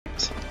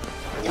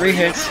3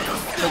 hits,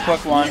 tilt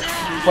quirk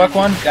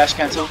 1, dash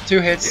cancel,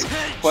 2 hits,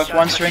 quirk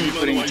 1 string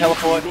including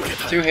teleport,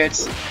 2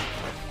 hits,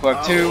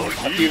 quirk 2,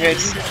 a few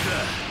hits,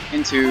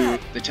 into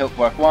the tilt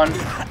quirk 1,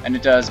 and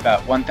it does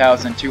about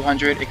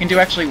 1,200. It can do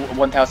actually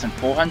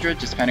 1,400,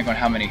 just depending on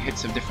how many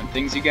hits of different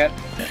things you get.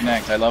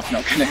 Connect, I love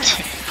not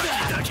connecting.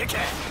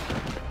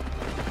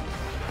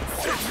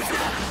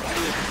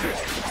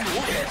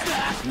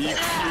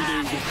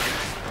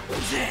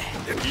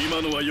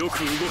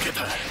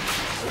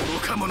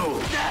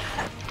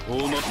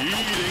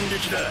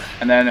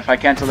 And then if I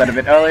cancel that a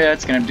bit earlier,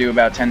 it's going to do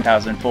about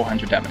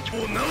 10,400 damage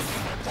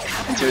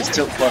into its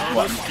tilt quirk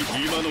 1.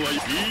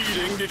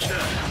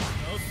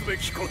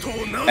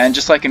 And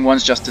just like in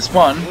One's Justice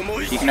 1,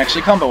 you can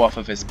actually combo off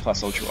of his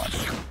plus ultra 1.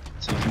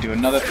 So you can do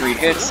another 3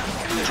 hits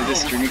into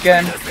this string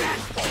again,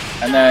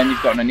 and then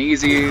you've gotten an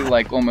easy,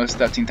 like almost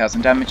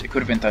 13,000 damage. It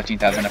could have been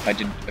 13,000 if I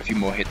did a few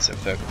more hits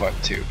of the quirk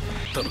 2.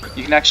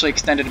 You can actually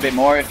extend it a bit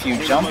more if you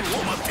jump,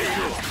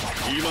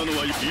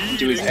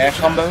 do his air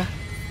combo,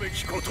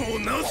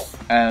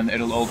 and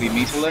it'll all be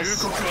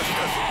meterless.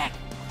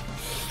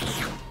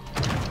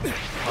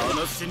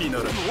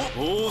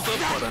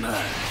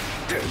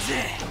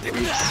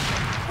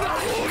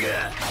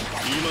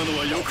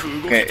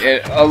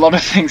 Okay, a lot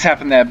of things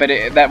happen there, but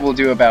that will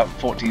do about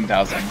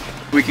 14,000.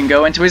 We can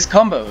go into his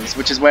combos,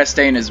 which is where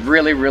Stain is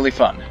really, really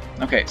fun.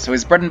 Okay, so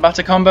his bread and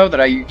butter combo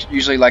that I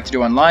usually like to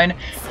do online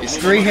is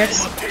 3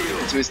 hits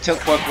into his tilt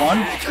quirk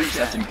 1. Oops,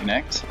 that didn't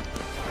connect.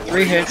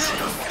 3 hits,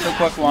 tilt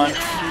quirk 1,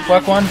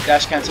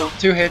 dash cancel,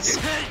 2 hits,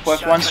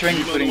 quirk 1 string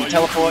including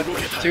teleport,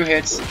 2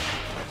 hits,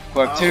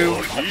 quirk 2,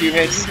 a few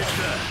hits,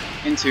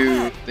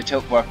 into the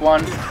tilt quirk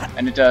 1,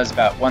 and it does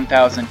about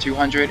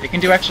 1,200. It can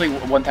do actually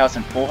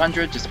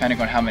 1,400, just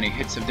depending on how many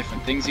hits of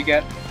different things you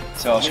get.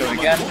 So I'll show it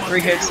again. 3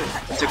 hits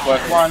into tilt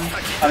quirk 1, and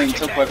then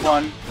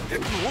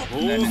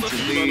into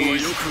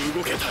these.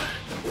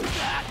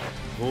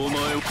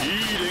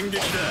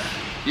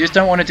 You just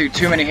don't want to do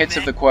too many hits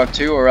of the quirk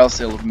 2, or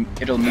else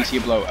it'll meteor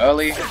blow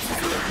early,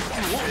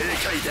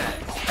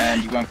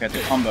 and you won't get the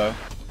combo.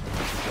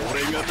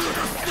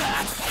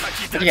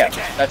 But yeah,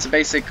 that's a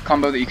basic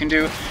combo that you can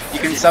do. You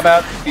can sub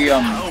out the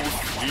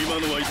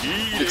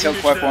tilt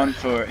quirk 1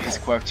 for his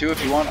quirk 2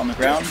 if you want on the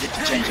ground to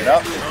change it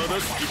up.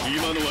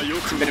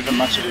 It's a bit of a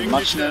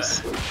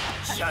muchness.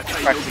 It's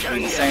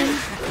practically the same.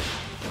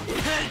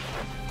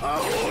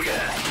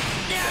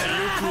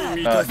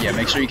 Yeah,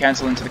 make sure you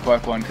cancel into the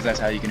quirk 1 because that's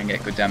how you're going to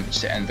get good damage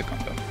to end the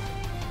combo.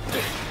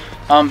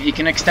 He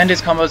can extend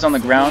his combos on the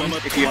ground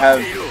if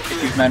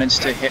you've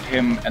managed to hit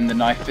him and the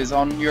knife is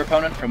on your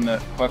opponent from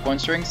the quirk 1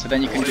 string, so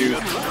then you can do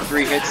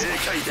 3 hits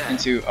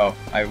into, oh,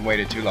 I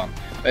waited too long.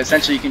 But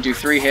essentially you can do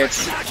 3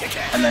 hits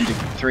and then do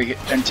 3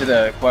 hits into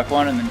the quirk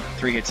 1 and then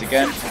 3 hits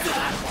again.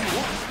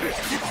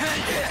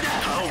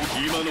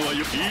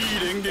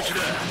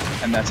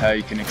 And that's how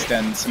you can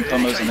extend some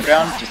combos on the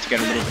ground just to get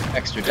a little bit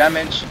extra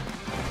damage.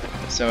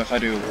 So if I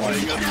do 1, 2,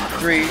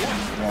 3,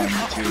 1,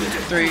 2,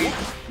 3.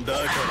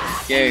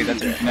 Yay, that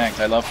didn't connect.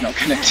 I love not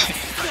connecting.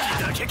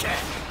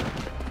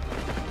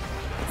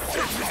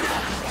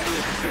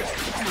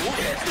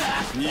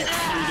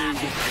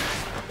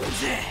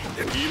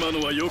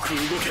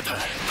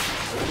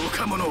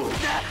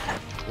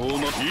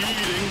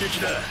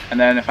 And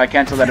then if I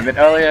cancel that a bit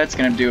earlier, it's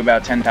going to do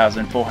about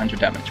 10,400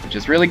 damage, which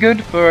is really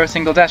good for a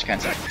single dash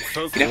cancel.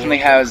 He definitely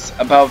has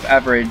above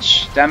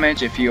average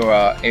damage if you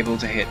are able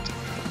to hit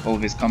all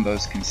of his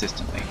combos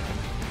consistently,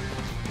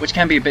 which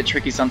can be a bit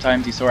tricky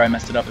sometimes. You saw I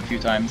messed it up a few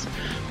times,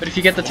 but if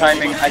you get the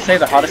timing, I say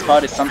the hardest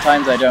part is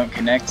sometimes I don't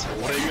connect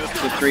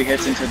the 3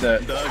 hits into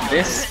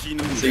this,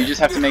 so you just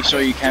have to make sure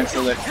you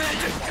cancel it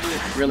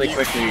really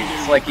quickly.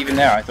 It's like even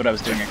there, I thought I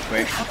was doing it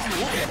quick.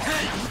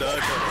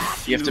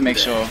 You have to make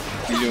sure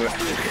you do it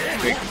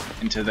quick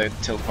into the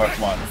tilt quirk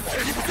 1.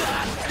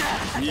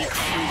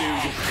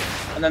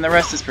 And then the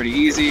rest is pretty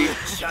easy.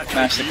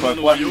 Mash the quirk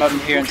 1 button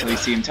here until you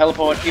see him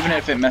teleport. Even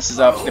if it messes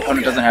up, the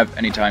opponent doesn't have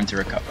any time to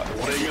recover.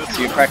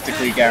 So you're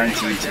practically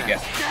guaranteed to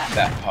get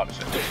that part of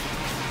it.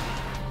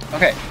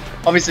 Okay,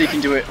 obviously you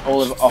can do it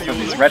all off of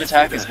his red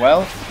attack as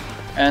well.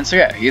 And so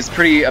yeah, he has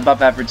pretty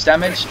above average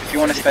damage. If you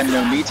want to spend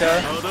no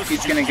meter,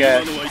 he's going to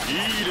get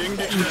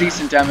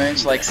decent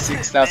damage, like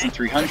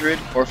 6,300.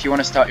 Or if you want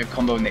to start your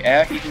combo in the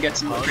air, you can get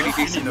some pretty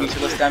decent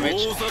meterless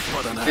damage.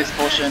 This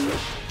portion,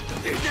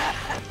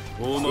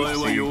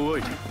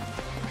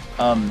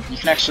 you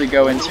can actually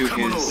go into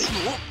his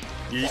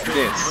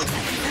this,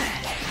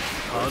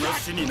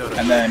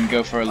 and then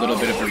go for a little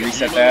bit of a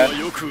reset there.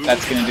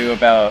 That's going to do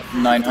about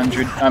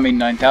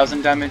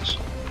 9,000 damage.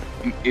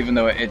 Even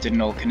though it didn't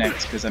all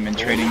connect because I'm in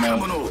training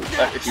mode.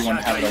 But if you want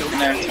to have it all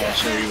connect, I'll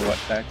show you what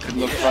that could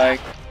look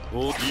like.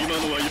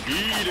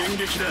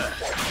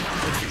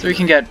 So you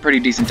can get pretty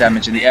decent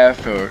damage in the air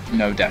for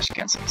no dash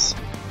cancels.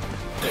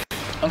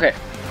 Okay.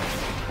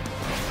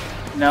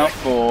 Now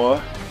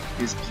for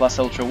his plus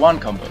ultra 1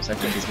 combos, I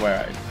think is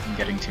where I'm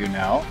getting to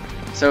now.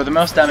 So the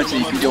most damage that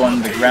you can do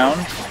on the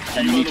ground,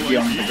 and you need to be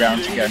on the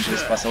ground to get into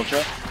his plus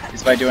ultra,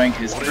 is by doing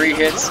his 3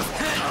 hits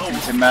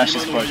into mash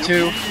his quirk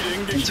 2,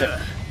 into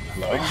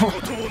Hello.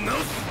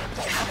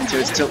 Into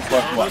his tilt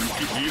quirk 1.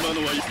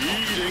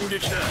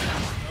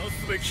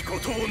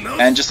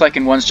 And just like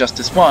in One's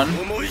Justice 1,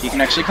 he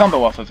can actually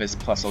combo off of his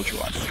plus Ultra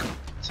 1.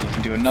 So you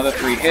can do another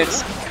 3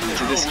 hits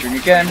into this string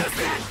again,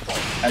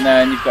 and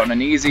then you've gotten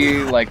an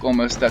easy, like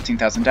almost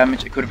 13,000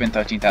 damage. It could have been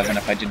 13,000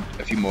 if I did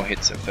a few more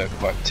hits of the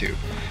quirk 2.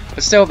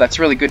 But still, that's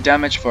really good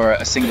damage for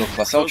a single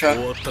plus Ultra.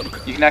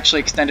 You can actually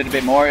extend it a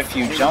bit more if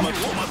you jump.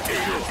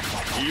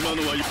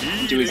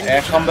 Do his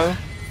air combo,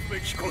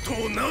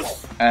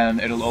 and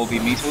it'll all be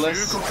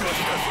meterless.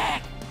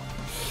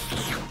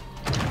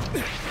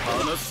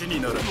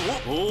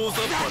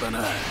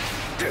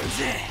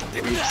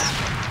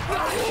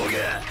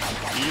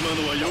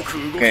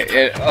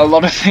 Okay, a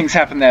lot of things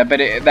happen there, but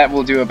that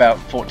will do about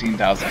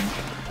 14,000.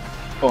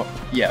 Oh,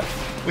 yeah,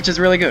 which is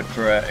really good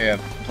for a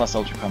plus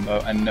Ultra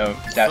combo and no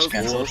dash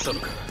cancels.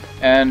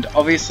 And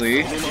obviously,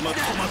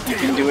 you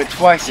can do it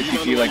twice if you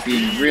feel like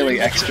being really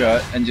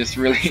extra and just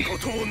really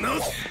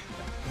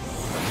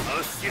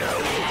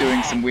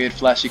doing some weird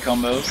flashy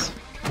combos.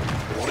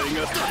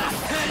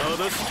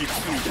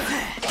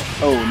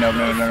 Oh, no,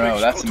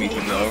 that's a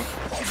meteor blow.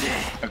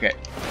 Okay.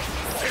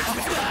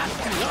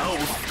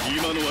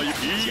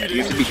 Yeah,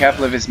 you have to be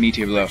careful of his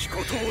meteor blow.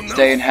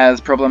 Stain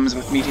has problems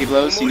with meteor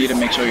blows, so you need to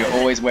make sure you're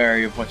always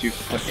wary of what you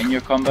put in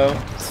your combo.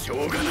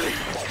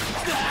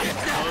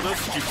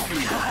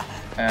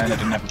 And I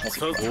didn't have a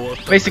plus Ultra.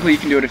 Basically, you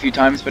can do it a few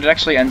times, but it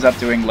actually ends up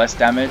doing less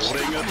damage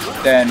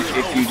than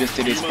if you just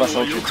did his plus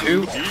Ultra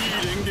 2.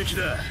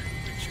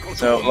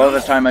 So a lot of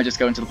the time I just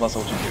go into the plus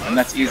Ultra 2, and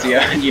that's easier,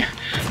 and you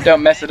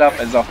don't mess it up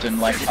as often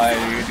like I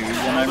do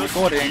when I'm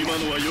recording.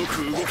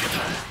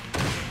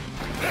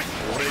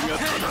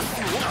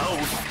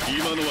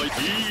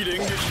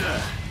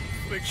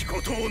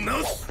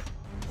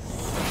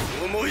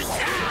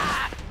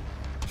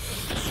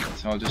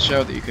 So I'll just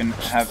show that you can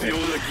have it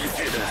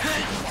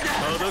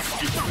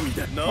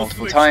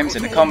multiple times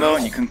in a combo,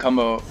 and you can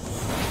combo,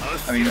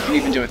 I mean you can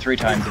even do it 3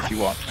 times if you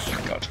want. Oh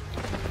my god.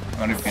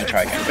 I'm not even going to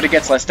try again. But it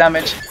gets less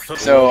damage,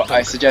 so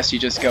I suggest you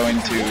just go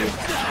into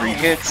 3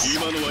 hits.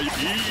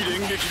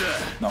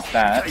 Not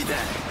bad.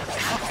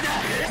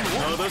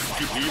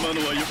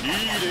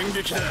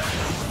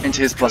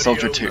 Into his plus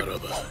Ultra 2.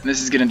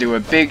 This is going to do a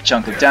big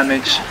chunk of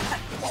damage,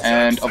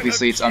 and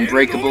obviously it's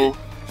unbreakable,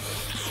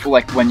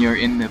 like when you're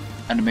in the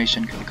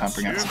animation, because you can't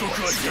pronounce it.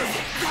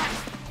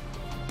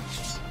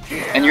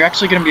 And you're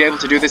actually going to be able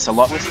to do this a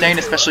lot with Stain,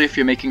 especially if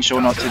you're making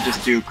sure not to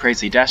just do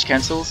crazy dash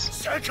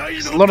cancels.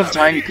 Because a lot of the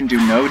time you can do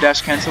no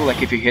dash cancel,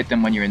 like if you hit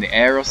them when you're in the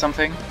air or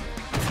something.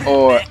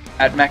 Or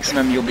at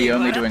maximum you'll be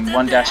only doing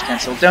 1 dash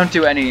cancel. Don't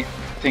do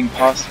anything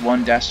past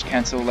 1 dash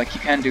cancel, like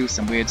you can do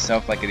some weird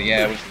stuff like in the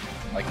air with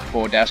like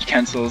 4 dash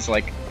cancels,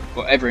 like,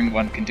 well,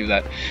 everyone can do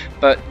that.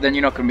 But then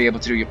you're not going to be able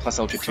to do your plus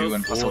Ultra 2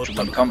 and plus Ultra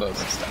 1 combos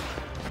and stuff.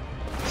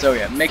 So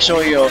yeah, make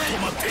sure you're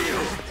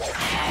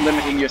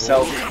limiting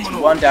yourself to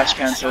 1 dash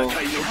cancel.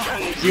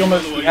 You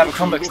have a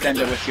combo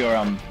extender with your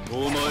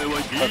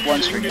like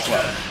 1 string as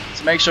well.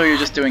 So make sure you're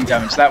just doing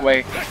damage. That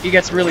way he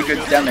gets really good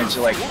damage,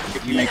 like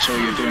if you make sure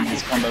you're doing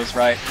his combos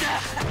right.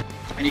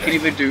 And you can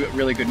even do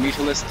really good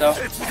meterless stuff.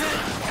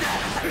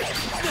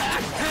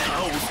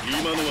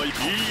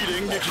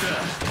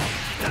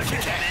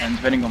 And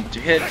depending on what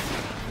you hit.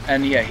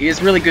 And yeah, he has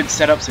really good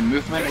setups and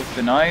movement with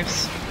the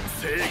knives.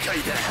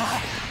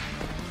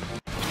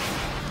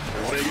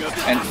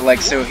 And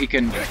like, so he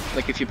can,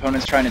 like if your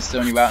opponent's trying to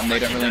stone you out and they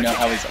don't really know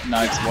how his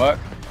knives work,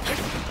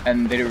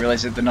 and they don't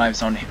realize that the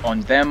knife's on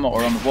them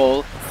or on the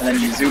wall, and then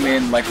you zoom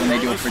in like when they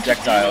do a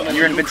projectile, and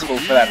you're invincible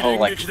for that whole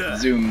like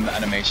zoom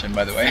animation,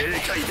 by the way.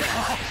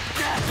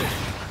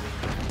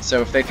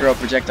 So if they throw a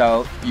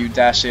projectile, you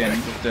dash in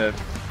with the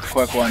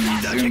quirk 1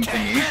 zoom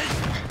thingy,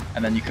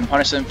 and then you can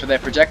punish them for their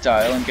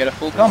projectile and get a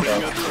full combo.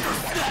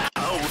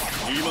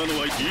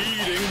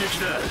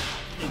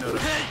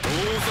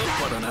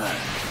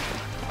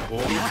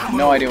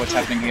 No idea what's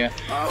happening here.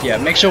 Yeah,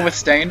 make sure with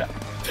Stain,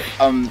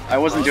 I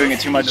wasn't doing it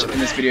too much in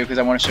this video because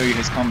I want to show you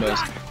his combos.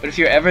 But if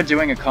you're ever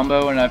doing a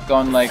combo and I've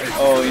gone like,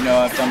 oh, you know,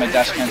 I've done my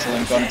dash cancel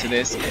and gone into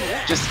this,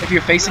 just if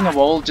you're facing a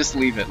wall, just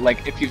leave it.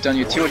 Like if you've done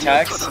your 2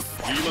 attacks,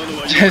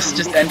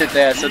 just end it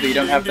there so that you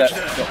don't have the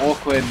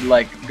awkward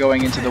like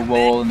going into the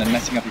wall and then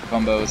messing up your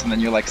combos and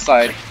then you're like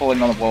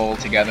falling on the wall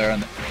together,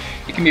 and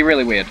it can be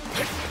really weird.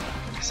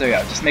 So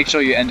yeah, just make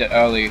sure you end it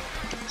early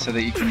so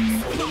that you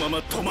can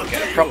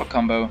get a proper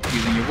combo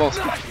using your wall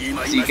splat.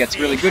 So you get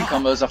really good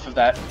combos off of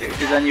that,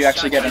 because then you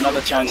actually get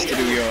another chance to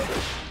do your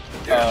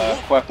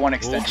quirk 1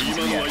 extensions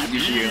in the end.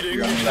 Usually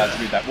you're only allowed to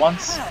do that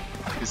once.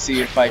 You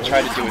see, if I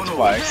try to do it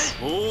twice,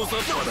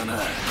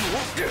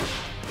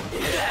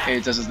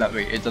 it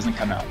doesn't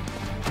come out.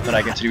 But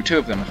I get to do 2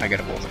 of them if I get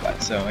a wall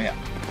splat, so yeah.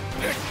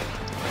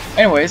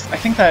 Anyways, I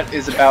think that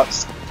is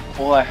about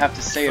all I have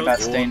to say about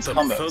Stain's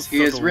combos.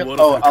 He is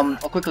real. Oh, I'll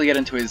quickly get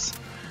into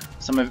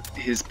some of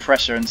his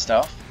pressure and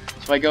stuff.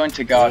 So if I go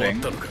into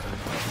guarding,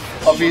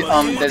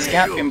 there's a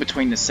gap in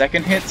between the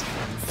 2nd hit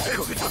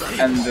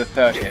and the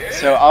 3rd hit.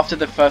 So after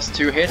the first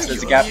 2 hits,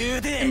 there's a gap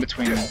in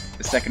between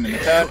the 2nd and the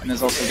 3rd, and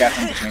there's also a gap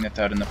in between the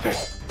 3rd and the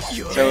 4th.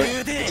 So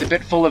it's a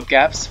bit full of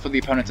gaps for the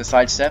opponent to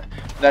sidestep.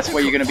 That's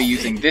where you're going to be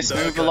using this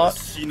move a lot.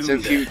 So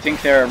if you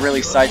think they're a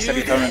really sidestep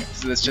opponent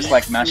that's just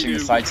like mashing the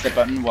sidestep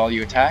button while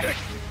you attack,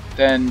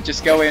 then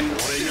just go in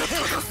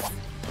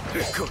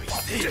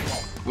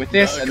with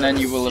this, and then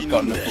you will have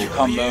gotten a full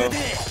combo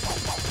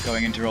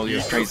going into all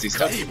your crazy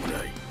stuff.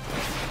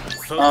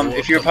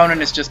 If your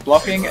opponent is just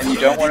blocking and you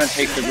don't want to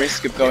take the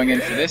risk of going in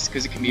for this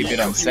because it can be a bit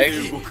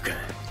unsafe,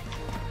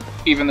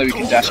 even though you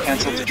can dash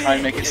cancel to try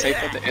and make it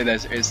safer, there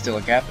is still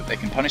a gap that they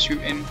can punish you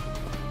in.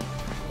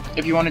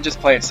 If you want to just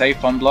play it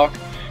safe on block,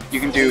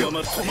 you can do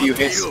a few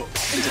hits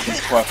into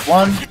this quirk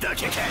 1.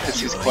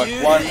 This is quirk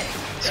 1.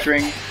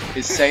 String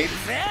is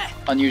safe,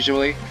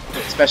 unusually,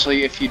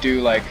 especially if you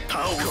do like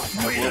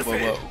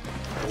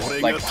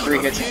like 3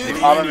 hits into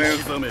the armor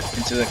move,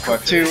 into the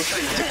quirk 2,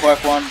 into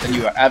quirk 1, then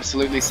you are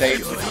absolutely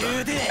safe,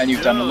 and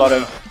you've done a lot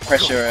of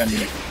pressure and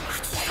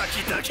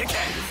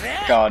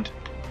guard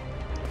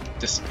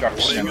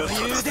destruction. What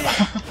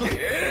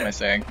am I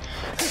saying?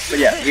 But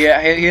yeah,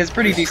 he has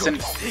pretty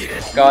decent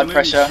guard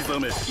pressure.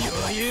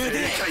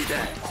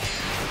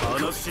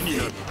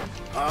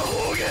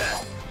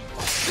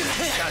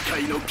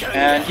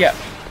 And yeah,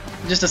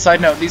 just a side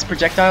note, these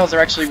projectiles are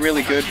actually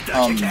really good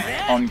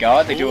on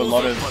guard. They do a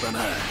lot of,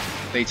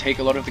 they take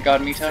a lot of the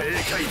guard meter.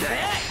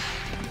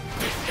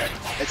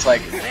 It's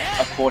like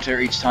a quarter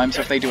each time, so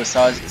if they do a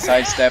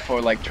side step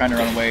or like trying to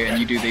run away and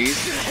you do these,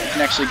 you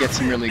can actually get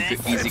some really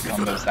good, easy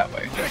combos that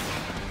way.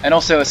 And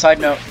also a side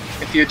note,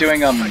 if you're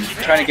doing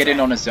trying to get in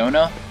on a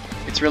Zona,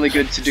 it's really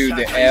good to do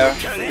the air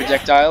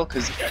projectile,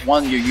 because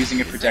one, you're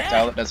using a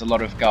projectile that does a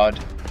lot of guard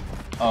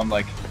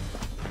like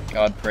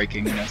guard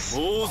breakingness,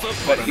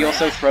 but he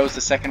also throws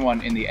the second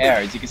one in the air.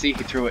 As you can see,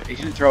 he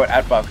didn't throw it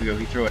at Bakugo,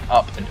 he threw it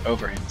up and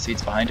over him. See,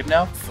 it's behind him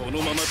now?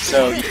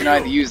 So you can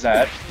either use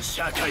that,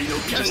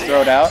 just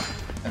throw it out,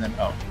 and then,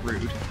 oh,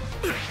 rude.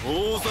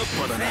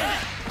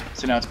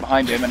 So now it's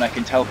behind him, and I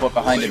can teleport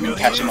behind him and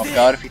catch him off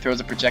guard if he throws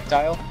a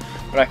projectile,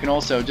 but I can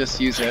also just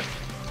use it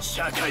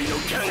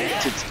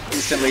to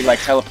instantly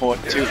like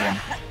teleport to him.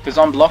 Because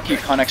on block you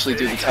can't actually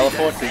do the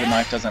teleport because the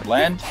knife doesn't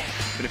land,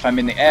 but if I'm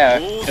in the air,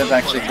 it doesn't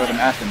actually throw them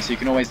at them, so you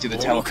can always do the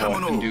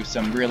teleport and do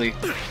some really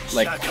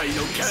like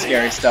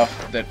scary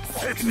stuff that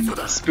can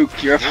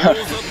spook your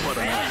opponent.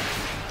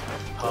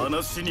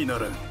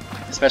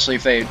 Especially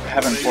if they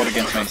haven't fought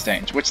against main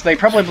Stain, which they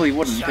probably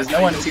wouldn't, because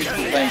no one seems to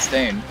be playing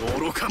Stain.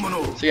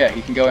 So yeah,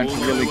 he can go in for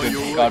really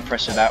good guard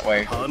pressure that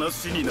way.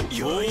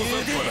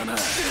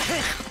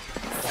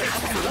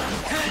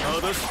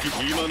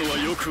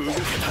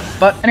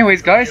 But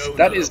anyways guys,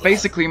 that is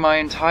basically my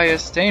entire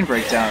Stain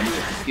breakdown.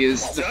 He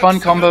is the fun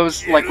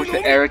combos, like with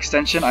the air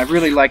extension. I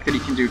really like that he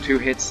can do 2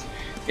 hits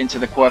into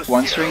the quirk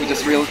 1 string. It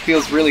just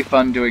feels really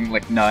fun doing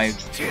like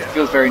knives. It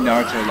feels very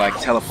Naruto like,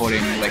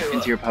 teleporting like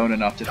into your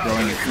opponent after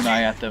throwing a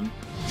kunai at them.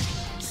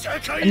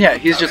 And yeah,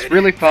 he's just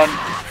really fun.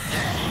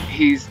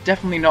 He's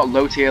definitely not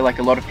low tier like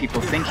a lot of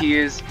people think he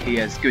is. He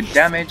has good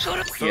damage,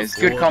 he has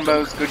good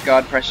combos, good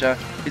guard pressure.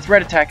 His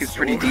red attack is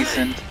pretty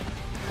decent.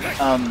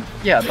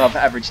 Yeah, above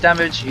average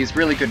damage. He's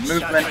really good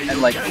movement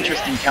and like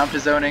interesting counter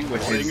zoning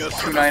with his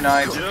kunai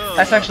knives.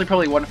 That's actually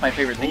probably one of my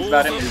favorite things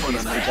about him, is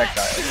these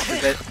projectiles.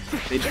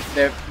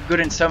 They're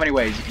good in so many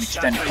ways. You can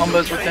extend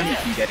combos with them, you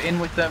can get in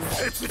with them,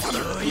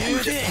 you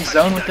can just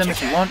zone with them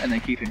if you want and then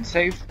keep him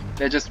safe.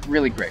 They're just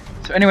really great.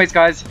 So anyways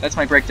guys, that's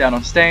my breakdown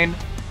on Stain.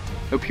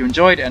 Hope you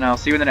enjoyed, and I'll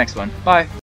see you in the next one. Bye!